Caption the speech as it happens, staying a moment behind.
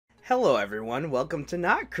Hello everyone, welcome to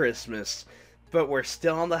Not Christmas, but we're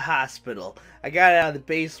still in the hospital. I got out of the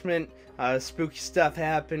basement, spooky stuff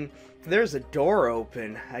happened, there's a door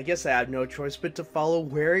open. I guess I have no choice but to follow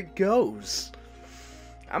where it goes.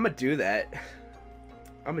 I'm gonna do that.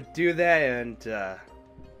 And,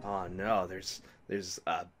 oh no, there's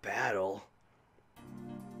a battle.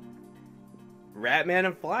 Ratman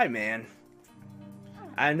and Flyman.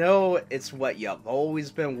 I know it's what you've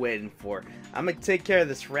always been waiting for. I'm gonna take care of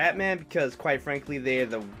this Ratman because, quite frankly, they are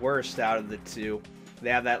the worst out of the two. They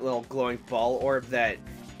have that little glowing ball orb that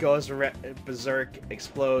goes berserk,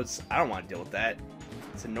 explodes. I don't want to deal with that.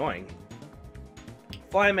 It's annoying.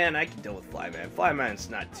 Flyman, I can deal with Flyman. Flyman's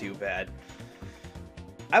not too bad.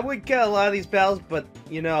 I would get a lot of these battles, but,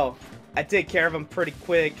 you know, I take care of him pretty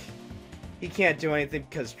quick. He can't do anything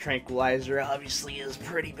because Tranquilizer obviously is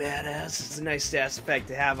pretty badass. It's a nice stats effect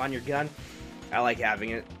to have on your gun. I like having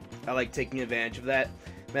it. I like taking advantage of that.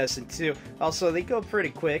 Medicine too. Also, they go pretty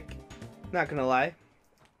quick. Not gonna lie.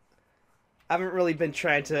 I haven't really been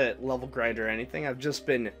trying to level grind or anything. I've just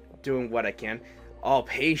been doing what I can. Oh,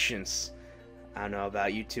 patience. I don't know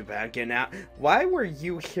about you two, but I'm getting out. Why were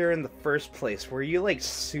you here in the first place? Were you like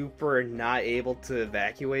super not able to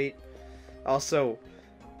evacuate? Also,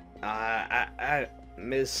 I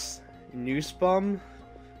Miss Nussbaum?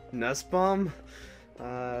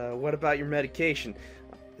 What about your medication?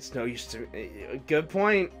 It's no use to... Good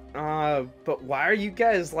point. But why are you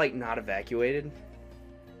guys, like, not evacuated?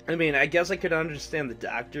 I mean, I guess I could understand the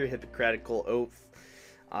doctor, Hippocratical oath,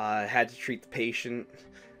 had to treat the patient.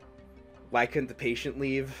 Why couldn't the patient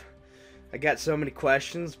leave? I got so many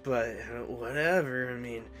questions, but whatever. I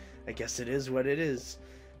mean, I guess it is what it is.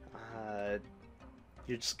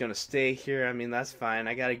 You're just gonna stay here. I mean, that's fine.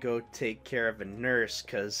 I gotta go take care of a nurse,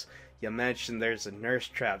 because you mentioned there's a nurse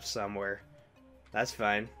trap somewhere. That's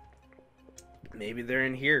fine. Maybe they're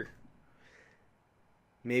in here.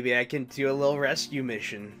 Maybe I can do a little rescue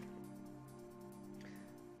mission.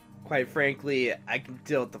 Quite frankly, I can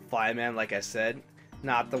deal with the Flyman, like I said.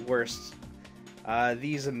 Not the worst.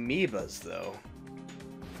 These amoebas, though.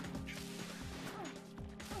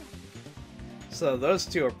 So those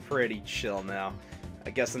two are pretty chill now. I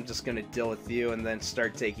guess I'm just gonna deal with you and then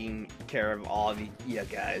start taking care of all of you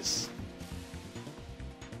guys.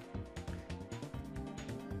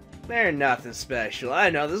 They're nothing special. I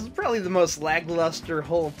know, this is probably the most lackluster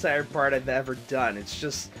whole entire part I've ever done. It's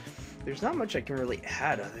just, there's not much I can really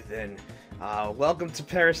add other than, welcome to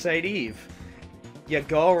Parasite Eve. You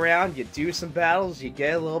go around, you do some battles, you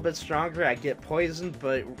get a little bit stronger, I get poisoned,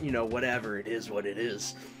 but, you know, whatever, it is what it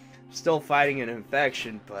is. Still fighting an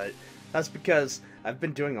infection, but that's because I've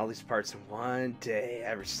been doing all these parts in one day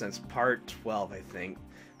ever since part 12, I think.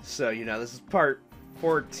 So, you know, this is part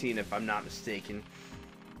 14 if I'm not mistaken.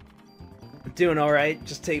 I'm doing alright,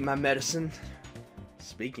 just taking my medicine.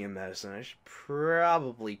 Speaking of medicine, I should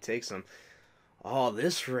probably take some. Oh,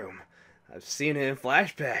 this room. I've seen it in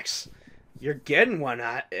flashbacks. You're getting one,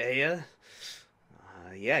 ya?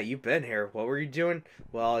 Yeah, you've been here. What were you doing?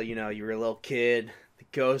 Well, you know, you were a little kid. The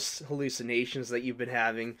ghost hallucinations that you've been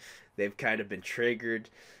having, they've kind of been triggered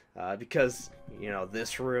because, you know,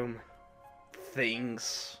 this room,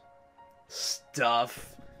 things,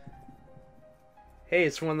 stuff. Hey,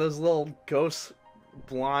 it's one of those little ghost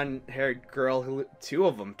blonde-haired girl who, two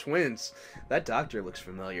of them, twins. That doctor looks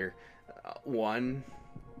familiar. One.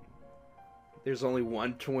 There's only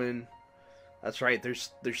one twin. That's right,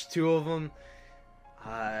 there's two of them.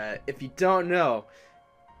 If you don't know,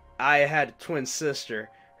 I had a twin sister.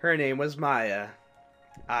 Her name was Maya.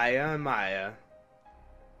 Aya and Maya.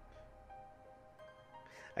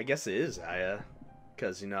 I guess it is Aya.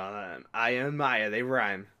 Because, you know, Aya and Maya, they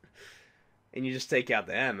rhyme. And you just take out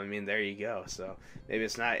the M. I mean, there you go. So, maybe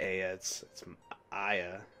it's not Aya, it's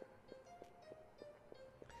Aya.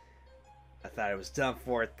 I thought it was done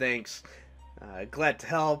for. Thanks. Glad to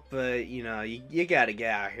help, but, you know, you gotta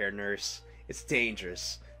get out here, nurse. It's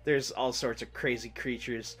dangerous. There's all sorts of crazy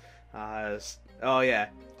creatures. Oh, yeah.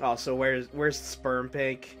 Also, where's the sperm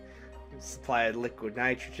bank? Supply of liquid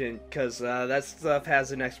nitrogen, because that stuff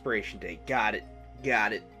has an expiration date. Got it.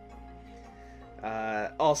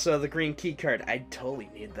 Also, the green key card. I totally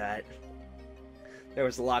need that. There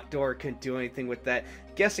was a locked door. Couldn't do anything with that.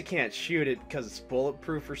 Guess I can't shoot it because it's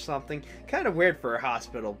bulletproof or something. Kind of weird for a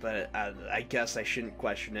hospital, but I guess I shouldn't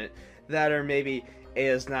question it. That or maybe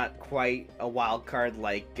Aya's not quite a wild card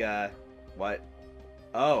like, what?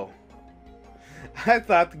 Oh. I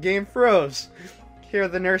thought the game froze. Here,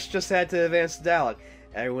 the nurse just had to advance the dialogue.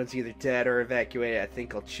 Everyone's either dead or evacuated. I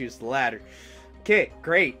think I'll choose the latter. Okay,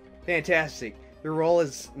 great. Fantastic. Your role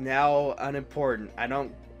is now unimportant. I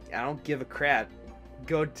don't give a crap.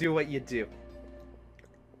 Go do what you do.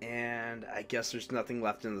 And I guess there's nothing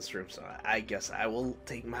left in this room, so I guess I will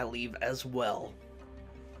take my leave as well.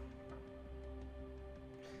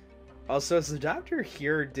 Also, is the doctor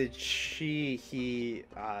here? Did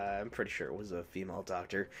I'm pretty sure it was a female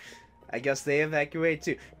doctor. I guess they evacuated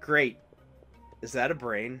too. Great. Is that a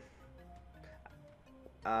brain?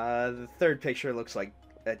 The third picture looks like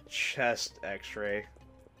a chest x-ray.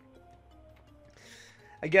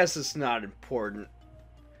 I guess it's not important.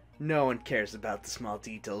 No one cares about the small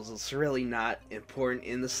details. It's really not important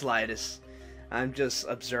in the slightest. I'm just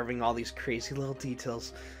observing all these crazy little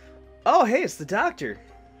details. Oh, hey, it's the doctor.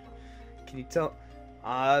 Can you tell?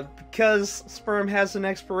 Because sperm has an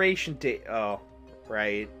expiration date. Oh,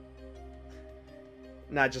 right.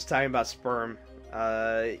 Not just talking about sperm.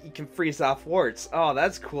 You can freeze off warts. Oh,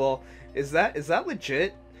 that's cool. Is that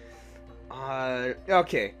legit?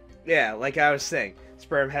 Okay. Yeah, like I was saying,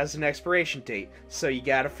 sperm has an expiration date, so you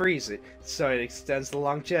gotta freeze it, so it extends the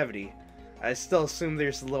longevity. I still assume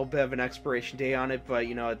there's a little bit of an expiration date on it, but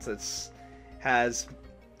you know, it has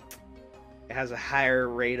a higher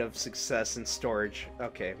rate of success in storage.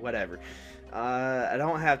 Okay, whatever. I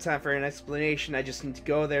don't have time for an explanation. I just need to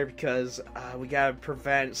go there because we gotta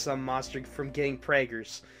prevent some monster from getting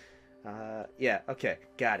preggers. Yeah, okay,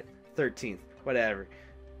 got it. 13th, whatever.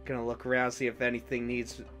 Gonna look around, see if anything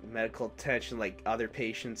needs medical attention like other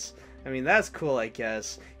patients. I mean, that's cool, I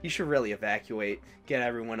guess. You should really evacuate. Get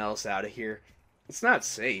everyone else out of here. It's not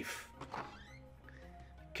safe.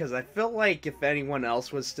 Because I feel like if anyone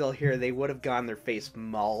else was still here, they would have gotten their face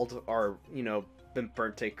mauled or, you know, been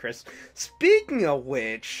burnt to a crisp. Speaking of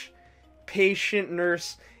which, patient,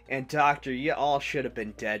 nurse, and doctor, you all should have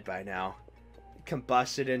been dead by now.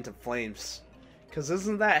 Combusted into flames. Because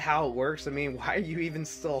isn't that how it works? I mean, why are you even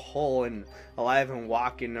still whole and alive and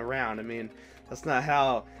walking around? I mean, that's not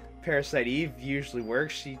how Parasite Eve usually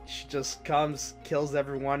works. She just comes, kills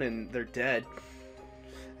everyone, and they're dead.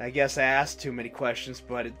 I guess I asked too many questions,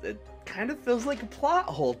 but it kind of feels like a plot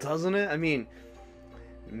hole, doesn't it? I mean,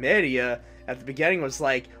 Media at the beginning was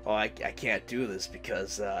like, oh, I can't do this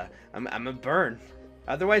because I'm a burn.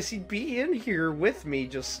 Otherwise, he'd be in here with me,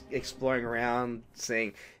 just exploring around,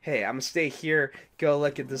 saying, hey, I'm gonna stay here, go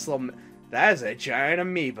look at this little... That is a giant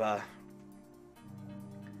amoeba.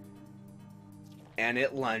 And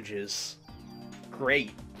it lunges.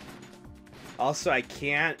 Great. Also, I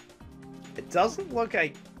can't... It doesn't look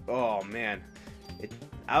like... Oh, man.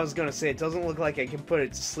 I was gonna say, it doesn't look like I can put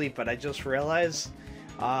it to sleep, but I just realized...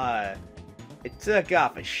 It took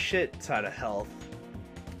off a shit ton of health.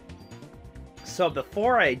 So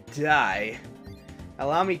before I die,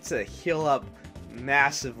 allow me to heal up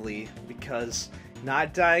massively, because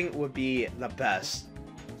not dying would be the best.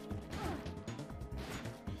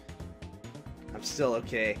 I'm still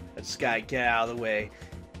okay. I just gotta get out of the way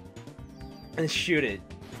and shoot it.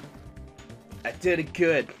 I did it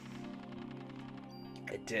good.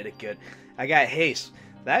 I did it good. I got haste.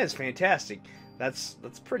 That is fantastic. That's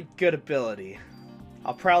pretty good ability.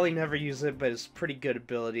 I'll probably never use it, but it's pretty good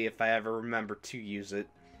ability if I ever remember to use it.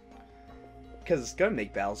 Because it's gonna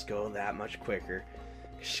make battles go that much quicker.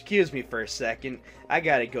 Excuse me for a second. I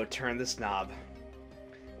gotta go turn this knob.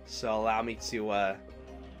 So allow me to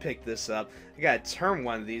pick this up. I gotta turn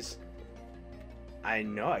one of these. I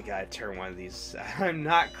know I gotta turn one of these. I'm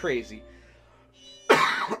not crazy.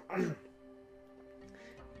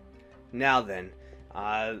 Now then,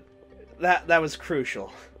 that was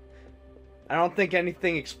crucial. I don't think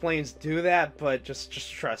anything explains do that, but just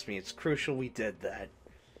trust me, it's crucial we did that.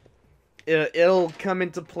 It'll come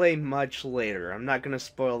into play much later. I'm not gonna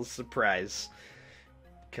spoil the surprise.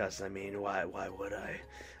 Cause I mean, why would I?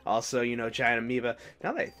 Also, you know, giant amoeba.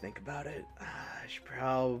 Now that I think about it, I should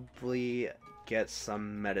probably get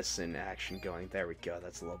some medicine action going. There we go.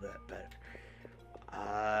 That's a little bit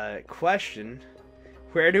better. Question: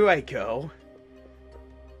 where do I go?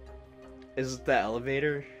 Is it the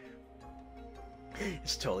elevator?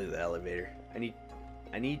 It's totally the elevator.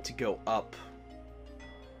 I need to go up.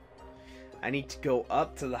 I need to go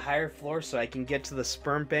up to the higher floor so I can get to the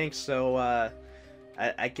sperm bank, so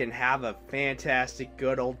I can have a fantastic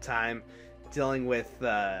good old time dealing with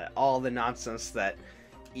all the nonsense that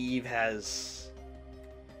Eve has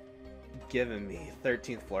given me.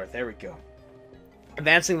 13th floor. There we go.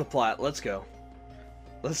 Advancing the plot. Let's go.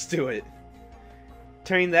 Let's do it.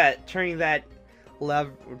 Turning that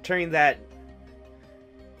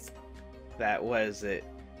what is it?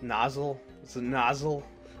 Nozzle? It's a nozzle.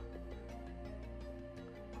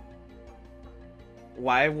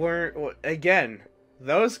 Why weren't... Again,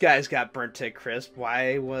 those guys got burnt to a crisp.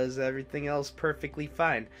 Why was everything else perfectly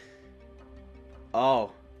fine?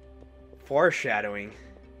 Oh. foreshadowing.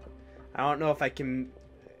 I don't know if I can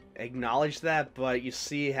acknowledge that, but you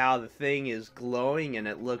see how the thing is glowing and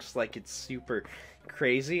it looks like it's super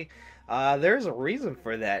crazy. There's a reason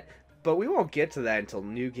for that, but we won't get to that until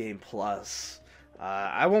New Game Plus.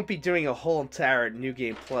 I won't be doing a whole entire New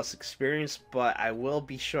Game Plus experience, but I will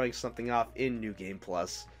be showing something off in New Game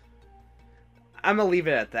Plus. I'm gonna leave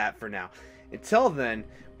it at that for now. Until then,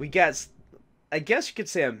 we got, I guess you could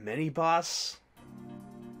say, a mini boss.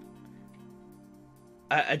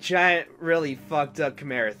 A giant, really fucked up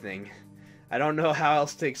chimera thing. I don't know how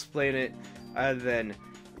else to explain it other than,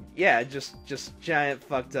 yeah, just giant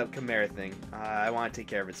fucked up chimera thing. I want to take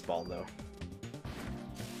care of its ball though.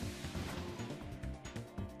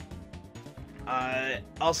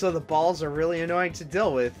 Also, the balls are really annoying to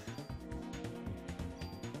deal with.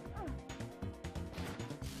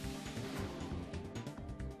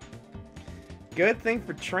 Good thing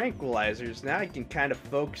for tranquilizers, now I can kind of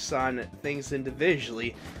focus on things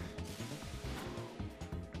individually.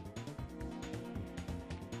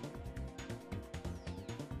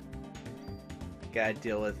 Gotta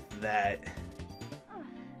deal with that.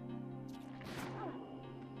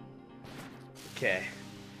 Okay.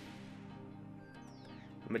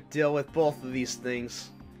 I'm gonna deal with both of these things.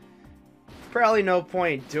 Probably no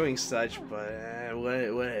point in doing such, but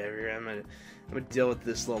whatever. I'm gonna deal with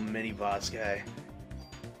this little mini boss guy.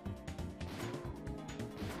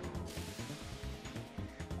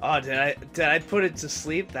 Oh, did I put it to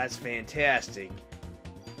sleep? That's fantastic.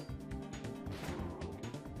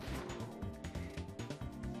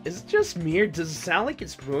 Is it just me, or does it sound like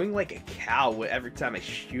it's mooing like a cow every time I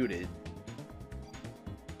shoot it?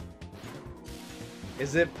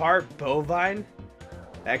 Is it part bovine?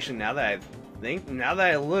 Actually, now that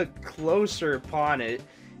I look closer upon it,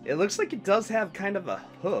 it looks like it does have kind of a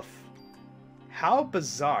hoof. How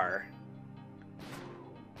bizarre.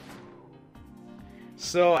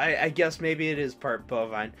 So, I guess maybe it is part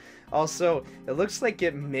bovine. Also, it looks like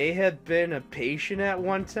it may have been a patient at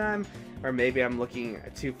one time. Or maybe I'm looking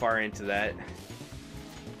too far into that.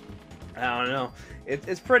 I don't know.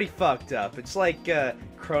 It's pretty fucked up. It's like a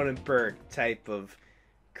Cronenberg type of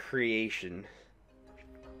creation.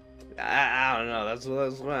 I don't know. That's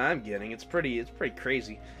what I'm getting. It's pretty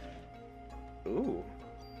crazy. Ooh,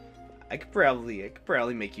 I could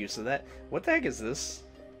probably make use of that. What the heck is this?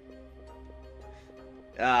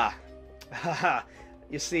 Haha.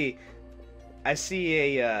 You see, I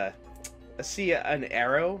see an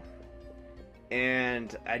arrow,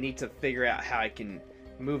 and I need to figure out how I can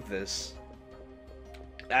move this.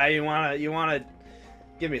 You wanna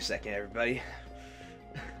give me a second, everybody.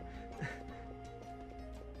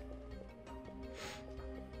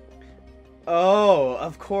 Oh,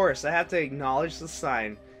 of course, I have to acknowledge the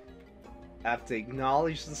sign. I have to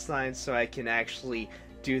acknowledge the sign so I can actually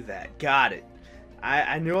do that. Got it.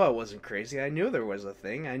 I knew I wasn't crazy. I knew there was a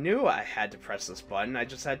thing. I knew I had to press this button. I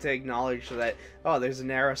just had to acknowledge that, oh, there's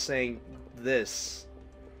an arrow saying this.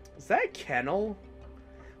 Is that a kennel?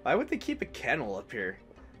 Why would they keep a kennel up here?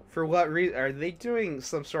 For what reason? Are they doing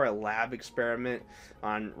some sort of lab experiment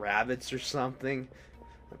on rabbits or something?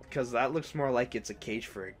 Because that looks more like it's a cage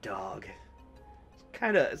for a dog.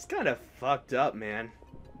 It's kind of fucked up, man.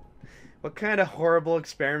 What kind of horrible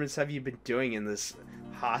experiments have you been doing in this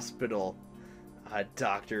hospital?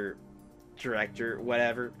 Doctor, director,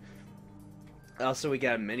 whatever. Also, we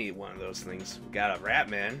got a mini one of those things. We got a rat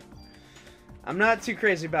man. I'm not too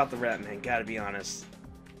crazy about the rat man, gotta be honest.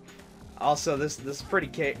 Also, this is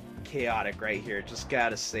pretty chaotic right here. Just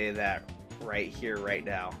gotta say that right here, right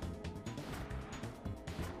now.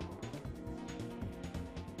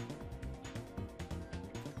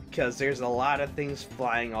 Because there's a lot of things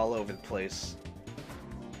flying all over the place.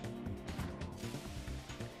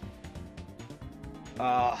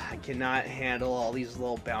 I cannot handle all these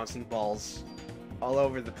little bouncing balls all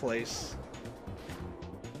over the place.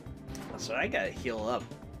 So I gotta heal up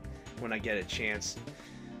when I get a chance.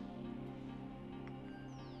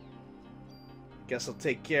 Guess I'll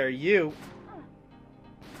take care of you.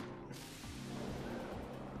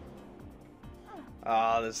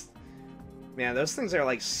 Oh, man, those things are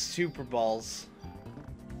like super balls.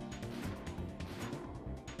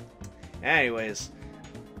 Anyways,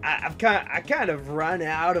 I kind of run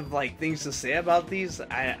out of like things to say about these.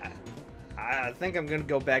 I think I'm gonna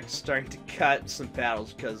go back to starting to cut some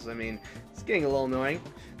battles because I mean it's getting a little annoying.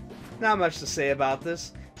 Not much to say about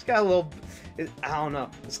this. It's got a little. I don't know.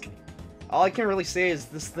 All I can really say is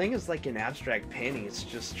this thing is like an abstract painting. It's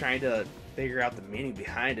just trying to figure out the meaning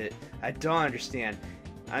behind it. I don't understand.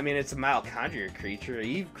 I mean, it's a mitochondria creature.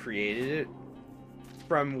 Eve created it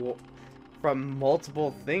from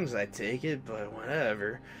multiple things, I take it, but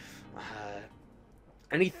whatever.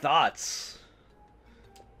 Any thoughts?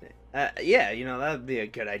 Yeah, that'd be a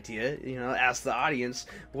good idea. Ask the audience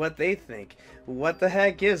what they think. What the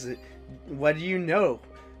heck is it? What do you know?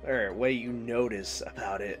 Or what do you notice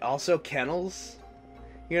about it? Also, kennels?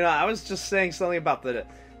 I was just saying something about the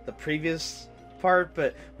previous part,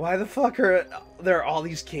 but why the fuck are there all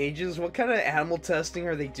these cages? What kind of animal testing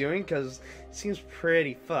are they doing? Because it seems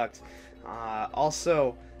pretty fucked.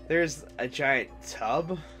 Also, there's a giant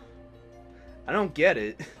tub. I don't get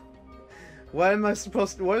it. What am I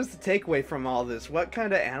supposed to... What is the takeaway from all this? What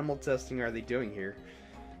kind of animal testing are they doing here?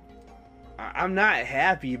 I'm not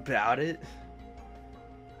happy about it.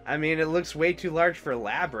 I mean, it looks way too large for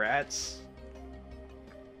lab rats.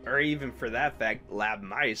 Or even, for that fact, lab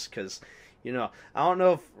mice. Because, I don't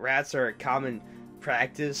know if rats are a common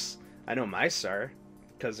practice. I know mice are.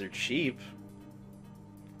 Because they're cheap.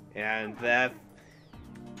 And that...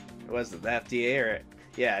 Was it the FDA? Or...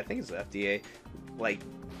 Yeah, I think it's the FDA. Like...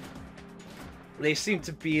 They seem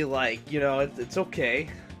to be like, it's okay.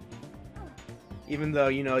 Even though,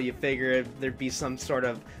 you figure there'd be some sort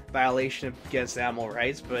of violation against animal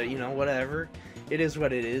rights, but, whatever. It is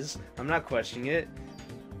what it is. I'm not questioning it.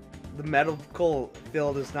 The medical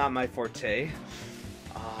field is not my forte.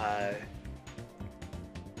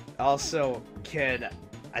 Also, can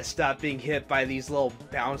I stop being hit by these little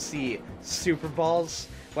bouncy super balls?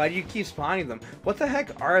 Why do you keep spawning them? What the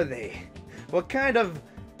heck are they? What kind of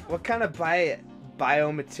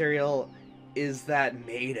biomaterial is that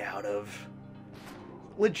made out of?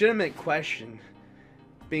 Legitimate question.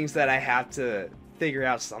 Being that I have to figure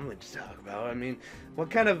out something to talk about. I mean, what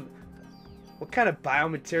kind of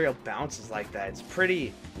biomaterial bounces like that? It's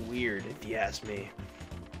pretty weird, if you ask me.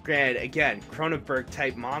 Granted, again, Cronenberg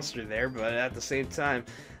type monster there, but at the same time,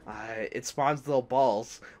 it spawns little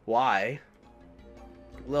balls. Why?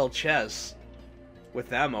 Little chests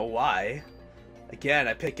with ammo. Why? Again,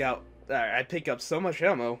 I pick up so much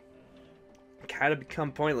ammo, kind of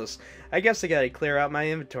become pointless. I guess I gotta clear out my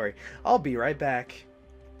inventory. I'll be right back.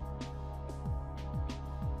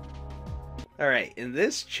 Alright, in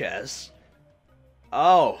this chest...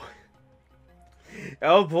 Oh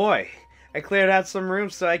boy. I cleared out some room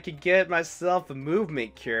so I could get myself a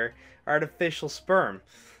movement cure. Artificial sperm.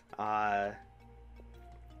 Oh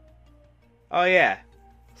yeah.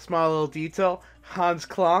 Small little detail. Hans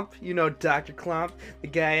Klomp, Dr. Klomp, the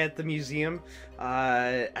guy at the museum.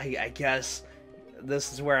 I guess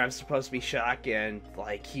this is where I'm supposed to be shocked and,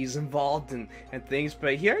 like, he's involved and things,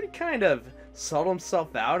 but he already kind of sold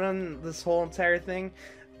himself out on this whole entire thing,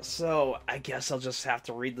 so I guess I'll just have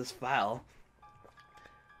to read this file.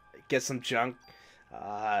 Get some junk.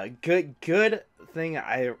 Good thing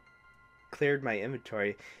I cleared my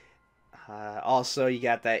inventory. Also, you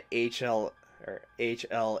got that HLA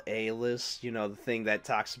list, the thing that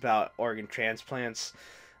talks about organ transplants.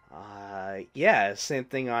 Yeah, same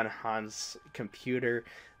thing on Han's computer.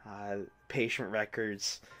 Patient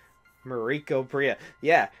records. Mariko Bria.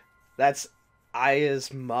 Yeah, that's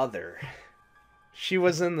Aya's mother. She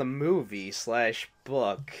was in the movie /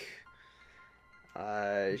 book.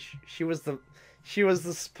 She was the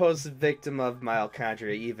supposed victim of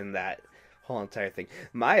mitochondria, even that whole entire thing.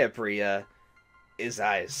 Maya Bria is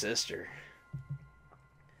Aya's sister.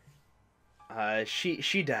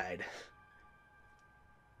 She died.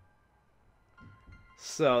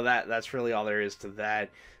 So that's really all there is to that.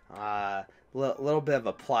 Little bit of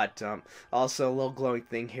a plot dump. Also, a little glowing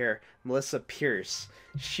thing here. Melissa Pierce.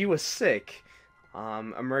 She was sick.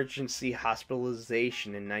 Emergency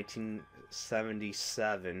hospitalization in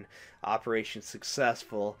 1977. Operation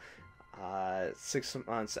successful. 6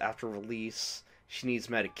 months after release, she needs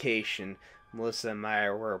medication. Melissa and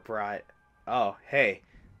Maya were brought... Oh, hey.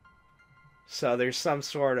 So there's some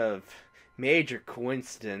sort of major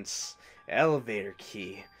coincidence. Elevator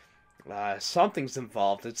key. Something's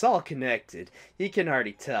involved. It's all connected. You can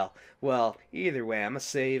already tell. Well, either way, I'm gonna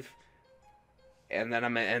save, and then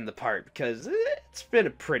I'm gonna end the part because it's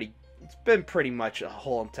been pretty much a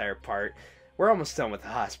whole entire part. We're almost done with the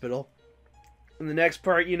hospital. In the next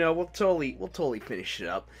part, we'll totally finish it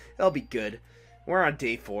up. It'll be good. We're on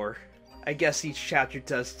day 4. I guess each chapter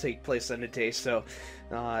does take place on a day, so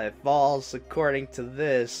it falls according to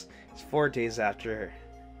this. It's 4 days after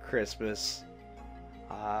Christmas.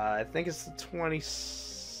 I think it's the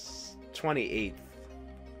 28th.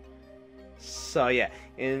 So yeah,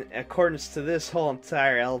 in accordance to this whole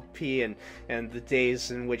entire LP and the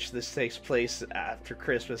days in which this takes place after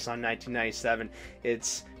Christmas on 1997,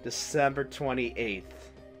 it's December 28th.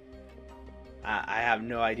 I have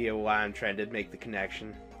no idea why I'm trying to make the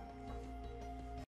connection.